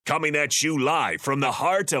Coming at you live from the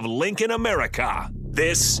heart of Lincoln, America.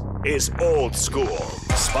 This is Old School.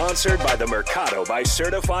 Sponsored by the Mercado by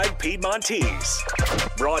Certified Piedmontese.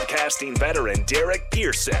 Broadcasting veteran Derek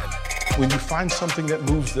Pearson. When you find something that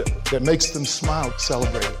moves them, that makes them smile,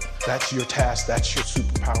 celebrate it. That's your task. That's your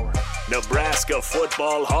superpower. Nebraska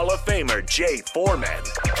Football Hall of Famer Jay Foreman.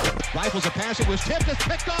 Rifles a pass. It was tipped. It's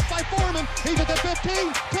picked off by Foreman. He's at the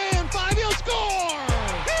 15, 10, 5. He'll score!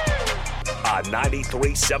 On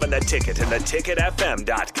 93.7 The Ticket and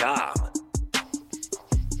theticketfm.com.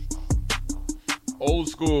 Old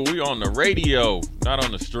School, we on the radio, not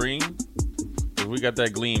on the stream. Cause we got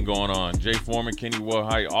that gleam going on. Jay Foreman, Kenny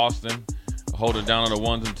Wilhite, Austin, holding down on the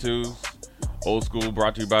ones and twos. Old School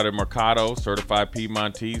brought to you by the Mercado, Certified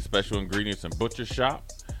Piedmontese, Special Ingredients and Butcher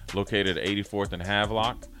Shop, located at 84th and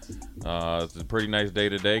Havelock. It's a pretty nice day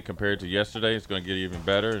today compared to yesterday. It's going to get even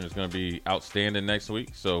better, and it's going to be outstanding next week.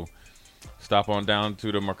 So stop on down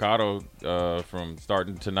to the Mercado from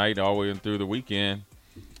starting tonight all the way through the weekend,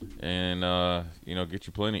 and get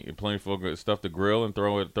you plenty full good stuff to grill and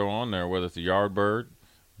throw on there. Whether it's a yard bird,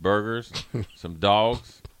 burgers, some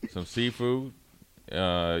dogs, some seafood.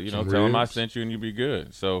 Tell them I sent you and you'll be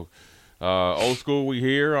good. So, Old School, we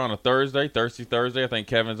here on a Thirsty Thursday. I think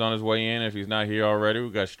Kevin's on his way in if he's not here already. We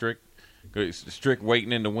got Strick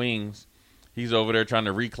waiting in the wings. He's over there trying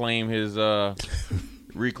to reclaim his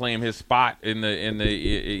spot in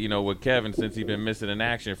the with Kevin since he's been missing in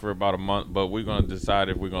action for about a month. But we're gonna decide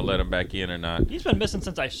if we're gonna let him back in or not. He's been missing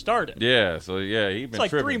since I started. Yeah, so yeah, he's been like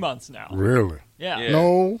tripping. 3 months now. Really? Yeah.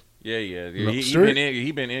 No. Yeah. No,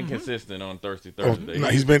 He been inconsistent on Thirsty Thursday. No,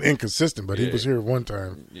 he's been inconsistent, but he was here one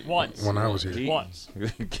time. Once. When I was here. Once.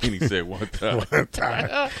 Kenny said one time. One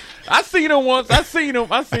time. I seen him once. I seen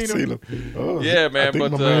him. Oh, yeah, man. I think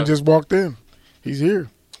but my man just walked in. He's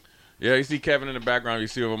here. Yeah, you see Kevin in the background. You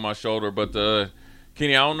see over my shoulder. But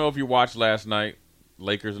Kenny, I don't know if you watched last night.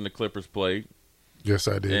 Lakers and the Clippers played. Yes,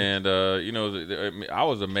 I did. And, I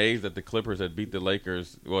was amazed that the Clippers had beat the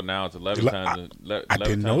Lakers. Well, now it's 11 times. I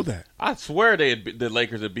didn't know that. I swear the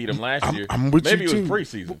Lakers had beat them last year. I'm with Maybe you, it was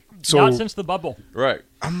too. preseason. So, not since the bubble. Right.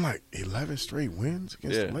 I'm like, 11 straight wins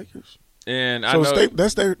against the Lakers? And so I know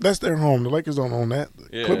that's their home. The Lakers don't own that.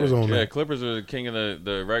 The Clippers own that. Yeah, Clippers are the king of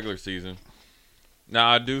the regular season.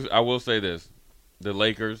 Now, I will say this. The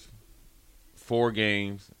Lakers, 4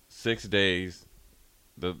 games, 6 days.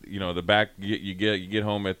 The back you get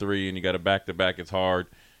home at 3 and you got a back-to-back. It's hard,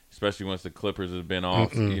 especially once the Clippers have been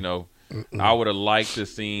off. I would have liked to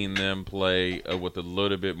seen them play with a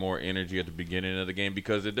little bit more energy at the beginning of the game,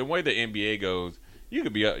 because the way the NBA goes, you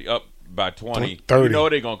could be up by 20, 30. You know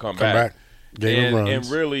they're gonna come back. And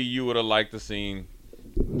really, you would have liked to seen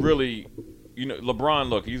LeBron.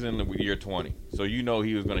 Look, he's in the year 20, so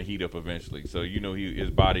he was going to heat up eventually. So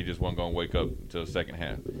his body just wasn't going to wake up until the second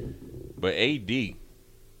half. But AD.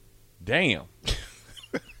 Damn.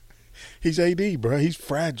 He's AD, bro. He's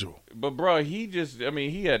fragile. But, bro, they had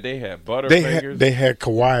Butterfingers. They had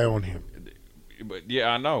Kawhi on him. But, yeah,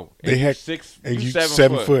 I know. They had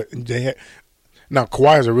 7 foot. Now,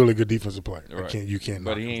 Kawhi is a really good defensive player. Right. You can't.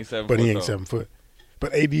 But he ain't 7 foot. But he ain't 7 foot.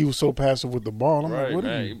 But AD was so passive with the ball. I'm like, what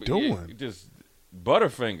are you doing? Yeah, just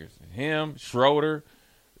Butterfingers. Him, Schroeder,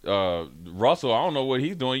 Russell. I don't know what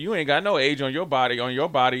he's doing. You ain't got no age on your body,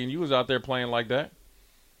 and you was out there playing like that.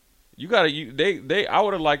 I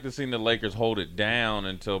would have liked to seen the Lakers hold it down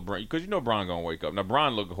until because Bron gonna wake up. Now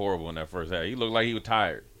Bron looked horrible in that first half. He looked like he was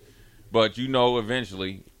tired, but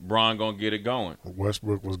eventually Bron gonna get it going.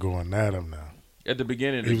 Westbrook was going at him now. At the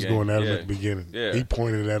beginning, he was going at him at the beginning. Yeah, he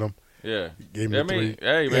pointed at him. Yeah, gave him a 3.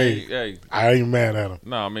 Hey, I ain't mad at him.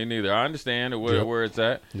 No, me neither. I understand where it's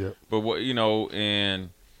at. Yep. But and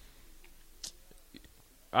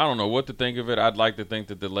I don't know what to think of it. I'd like to think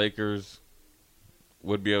that the Lakers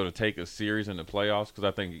would be able to take a series in the playoffs, because I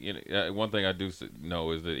think one thing I do know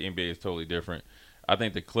is that the NBA is totally different. I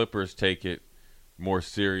think the Clippers take it more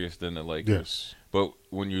serious than the Lakers. Yes. But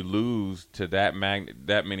when you lose to that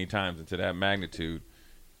many times and to that magnitude,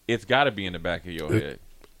 it's got to be in the back of your head.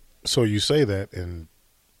 So you say that, and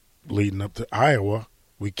leading up to Iowa,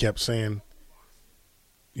 we kept saying,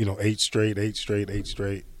 8 straight.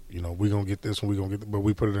 We're going to get this one, we're going to get that. But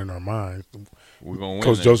we put it in our minds. We're going to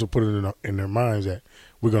win. Coach Joseph put it in their minds that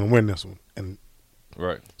we're going to win this one. And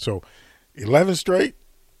right. So 11 straight?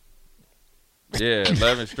 Yeah,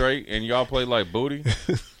 11 straight, and y'all play like booty.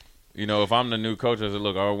 If I'm the new coach, I said,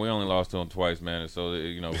 look, we only lost to them twice, man. And so,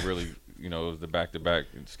 really, it was the back-to-back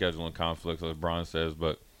scheduling conflicts, as Bron says.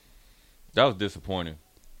 But that was disappointing.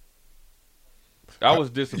 I was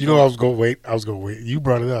disappointed. I was going to wait. You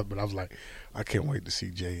brought it up, but I was like, I can't wait to see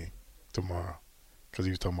Jay tomorrow. because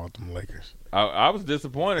he was talking about them Lakers. I was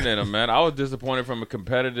disappointed in him, man. I was disappointed from a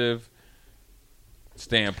competitive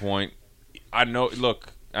standpoint. I know,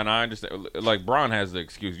 look, and I understand. Like, Bron has the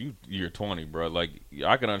excuse. You're 20, bro. Like,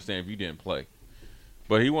 I can understand if you didn't play.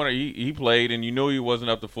 But he played, and you knew he wasn't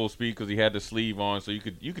up to full speed because he had the sleeve on, so you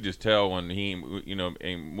could just tell when he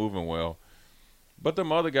ain't moving well. But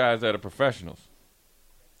them other guys that are professionals,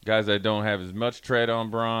 guys that don't have as much tread on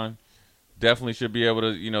Bron, definitely should be able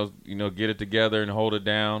to get it together and hold it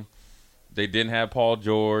down. They didn't have Paul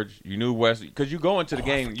George. You knew West because you go into the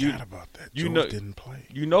game. I forgot about that. George didn't play.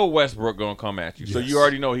 You know Westbrook gonna come at you, so you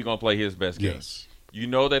already know he's gonna play his best game. Yes. You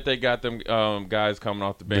know that they got them guys coming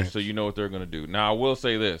off the bench, so you know what they're going to do. Now, I will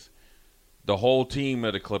say this. The whole team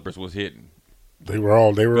of the Clippers was hitting. They were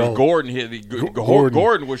all. Gordon hit.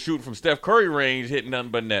 Gordon was shooting from Steph Curry range, hitting nothing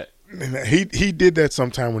but net. And he did that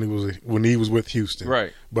sometime when he was with Houston.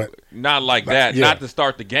 Right. But not like that. Yeah. Not to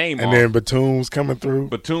start the game and off. Then Batum was coming through.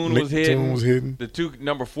 Batum was hitting. The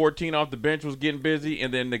number 14 off the bench was getting busy,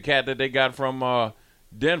 and then the cat that they got from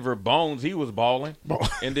Denver, Bones, he was balling.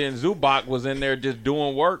 And then Zubac was in there just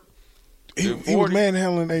doing work. He was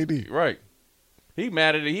manhandling AD. Right. He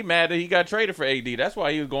mad that he got traded for AD. That's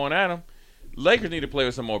why he was going at him. Lakers need to play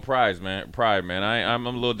with some more pride, man. I'm a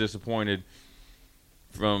little disappointed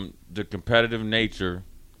from the competitive nature,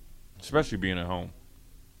 especially being at home.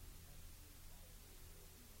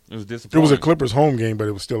 It was disappointing. It was a Clippers home game, but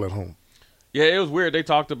it was still at home. Yeah, it was weird. They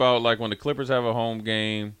talked about, like, when the Clippers have a home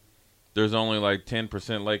game, there's only like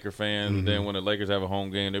 10% Laker fans. Mm-hmm. And then when the Lakers have a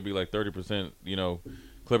home game, there'll be like 30%,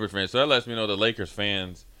 Clippers fans. So that lets me know the Lakers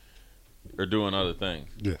fans are doing other things.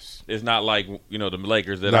 Yes. It's not like, the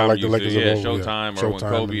Lakers that not I'm like used the Lakers to. Yeah, Showtime, or when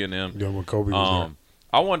Kobe and them. Yeah, when Kobe was there.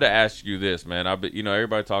 I wanted to ask you this, man.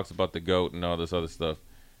 Everybody talks about the GOAT and all this other stuff.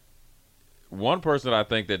 One person I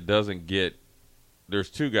think that doesn't get – there's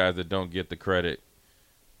two guys that don't get the credit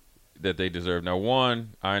that they deserve. Now,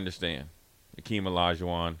 one, I understand. Hakeem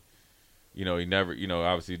Olajuwon. He never,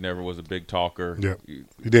 obviously never was a big talker. Yeah,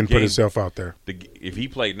 he didn't put himself out there. If he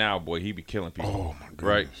played now, boy, he'd be killing people. Oh, my goodness.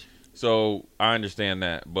 Right? So I understand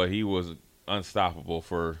that, but he was unstoppable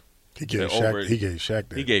for – He gave Shaq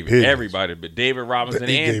that. He gave everybody, but David Robinson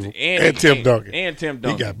and Tim Duncan. And Tim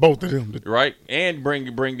Duncan. He got both of them. Right? And bring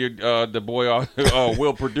the boy off,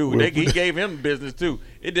 Will Perdue. He gave him business, too.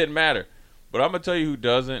 It didn't matter. But I'm going to tell you who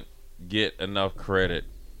doesn't get enough credit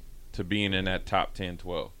to being in that top 10,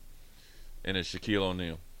 12. And it's Shaquille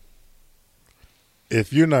O'Neal.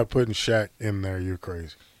 If you're not putting Shaq in there, you're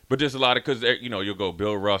crazy. But there's a lot of – because, you'll go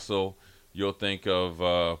Bill Russell. You'll think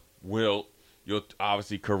of Wilt. You'll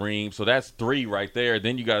obviously Kareem. So that's three right there.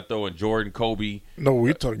 Then you got to throw in Jordan, Kobe. No,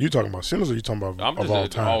 you talking about centers or you talking about all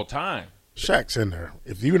time? All time. Shaq's in there.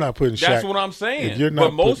 If you're not putting Shaq. That's what I'm saying.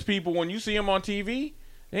 But most people, when you see him on TV,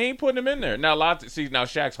 they ain't putting him in there. Now, now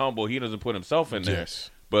Shaq's humble. He doesn't put himself in there. Yes.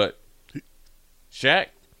 But Shaq,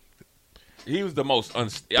 he was the most I'm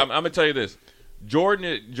going to tell you this.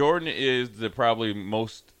 Jordan is the probably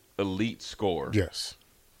most elite scorer. Yes.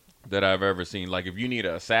 That I've ever seen. Like, if you need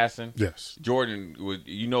an assassin, yes, Jordan would.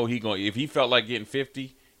 If he felt like getting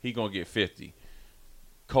 50, he gonna get 50.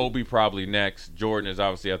 Kobe probably next. Jordan is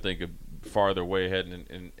obviously, I think, farther way ahead,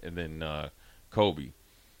 and then Kobe.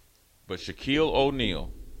 But Shaquille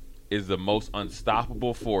O'Neal is the most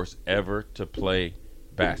unstoppable force ever to play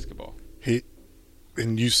basketball.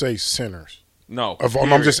 And you say centers? No,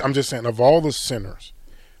 I'm just saying of all the centers,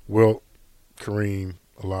 Wilt, Kareem,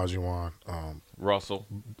 Olajuwon, Russell.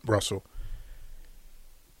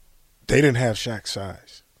 They didn't have Shaq's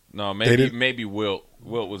size. No, maybe Wilt.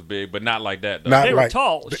 Wilt was big, but not like that, though. They were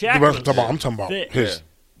tall. Shaq I'm talking about his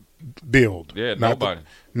build. Yeah,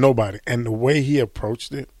 nobody. And the way he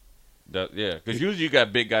approached it. Because usually you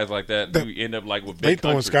got big guys like that who end up like with they big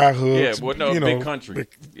country. They throwing sky hooks. Yeah, well, big country.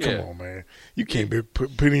 Come on, man. You can't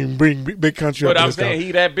bring big country up. But I'm saying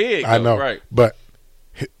he that big, though, I know. Right. But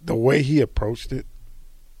the way he approached it,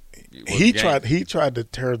 he tried to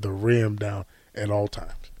tear the rim down at all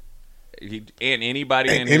times. Anybody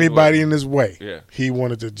in his way. Yeah. He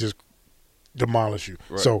wanted to just demolish you.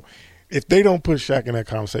 Right. So if they don't put Shaq in that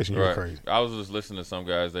conversation, you're crazy. I was just listening to some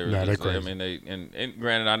guys. They're crazy. I mean, and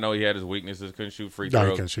granted, I know he had his weaknesses. Couldn't shoot free No, throws.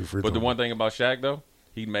 he couldn't shoot free But throws. the one thing about Shaq, though,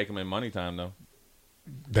 he'd make them in money time, though.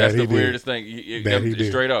 That's the weirdest thing.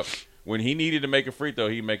 Straight up. When he needed to make a free throw,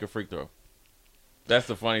 he'd make a free throw. That's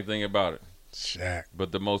the funny thing about it. Shaq.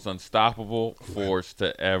 But the most unstoppable force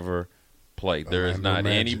to ever play. There is not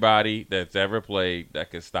Magic. anybody that's ever played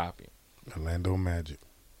that could stop him. Orlando Magic.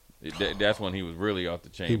 That's when he was really off the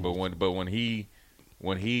chain. But when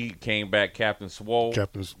he came back, Captain Swole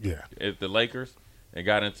at the Lakers and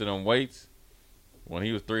got into them weights, when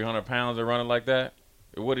he was 300 pounds and running like that,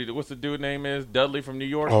 What's the dude name is? Dudley from New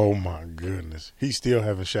York? Oh, my goodness. He's still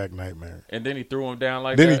having Shaq nightmares. And then he threw him down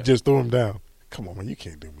like then that? Then he just threw him down. Come on, man. You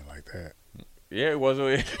can't do me like that. Yeah, it was.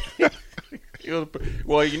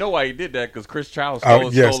 Well, you know why he did that? Because Chris Childs stole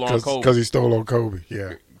on Kobe. Because he stole on Kobe,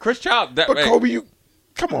 yeah. Chris Childs. But Kobe,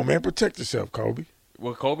 come on, man. Protect yourself, Kobe.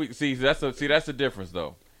 Well, Kobe, that's the difference,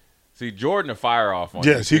 though. See, Jordan will fire off on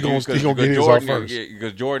yes, he's gonna get his off first.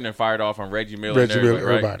 Because Jordan had fired off on Reggie Miller and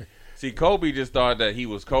everybody. Right? See, Kobe just thought that he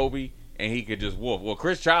was Kobe and he could just whoop. Well,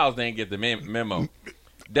 Chris Childs didn't get the memo.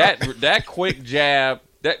 That quick jab.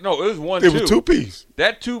 It was 1-2. It was 2-piece.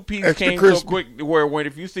 That 2-piece came so quick where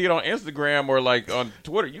if you see it on Instagram or like on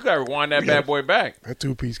Twitter, you gotta rewind that bad boy back. That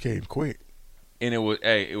 2-piece came quick. And it was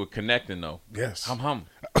connecting though. Yes. Hum.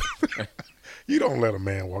 You don't let a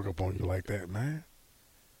man walk up on you like that, man.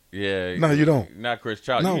 Yeah. No, you don't. Not Chris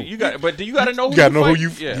Childs. No. You got to know who you got to know fight.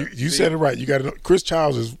 who you said it right. You got to know. Chris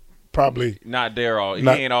Childs is probably not there he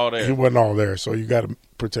ain't all there. He wasn't all there, so you got to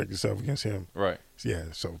protect yourself against him. Right. Yeah.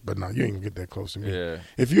 So, but no, you ain't gonna get that close to me. Yeah.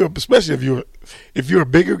 Especially if you're a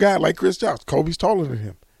bigger guy like Chris Childs, Kobe's taller than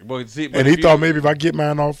him. But he thought maybe if I get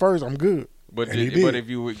mine off first, I'm good. But if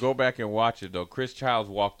you would go back and watch it though, Chris Childs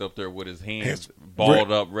walked up there with his hands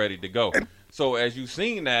balled up, ready to go. So as you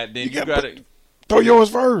seen that, then you got to throw yours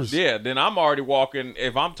first. Yeah. Then I'm already walking.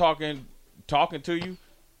 If I'm talking to you,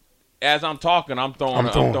 as I'm talking, I'm throwing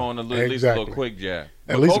at least a little quick jab.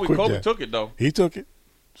 At least Kobe, a quick Kobe jab. took it though. He took it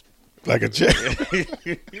like a check.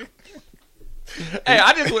 Hey,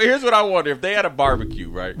 here's what I wonder: if they had a barbecue,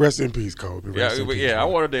 right? Rest in peace, Kobe. I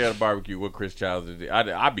wonder if they had a barbecue with Chris Childs.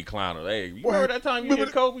 I'd be clowning. Hey, you remember that time you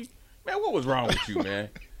hit Kobe? Man, what was wrong with you, man?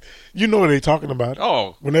 You know what they talking about.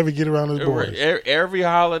 Oh, whenever you get around his boys, every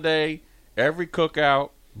holiday, every cookout,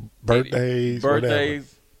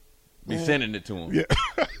 birthdays, be sending it to him. Yeah,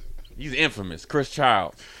 he's infamous, Chris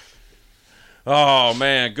Childs. Oh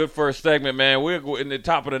man, good first segment, man. We're in the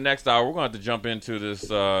top of the next hour. We're going to have to jump into this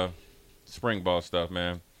spring ball stuff,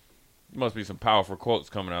 man. There must be some powerful quotes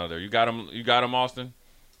coming out of there. You got them, Austin.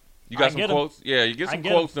 You got some quotes. Yeah, you get some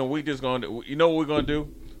quotes, and we just going to. You know what we're going to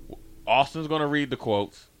do? Austin's going to read the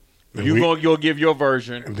quotes. You'll give your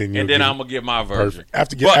version, and then I'm gonna give my version.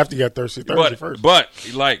 After you got Thursday first. But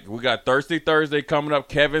we got Thursday coming up.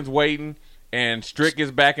 Kevin's waiting, and Strick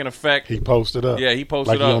is back in effect. He posted up. Yeah, he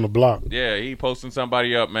posted like up. He on the block. Yeah, he posting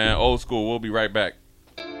somebody up, man. Old school. We'll be right back.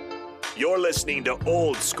 You're listening to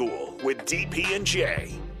Old School with DP and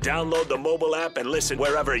J. Download the mobile app and listen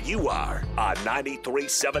wherever you are on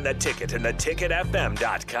 93.7 The Ticket and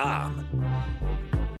theticketfm.com.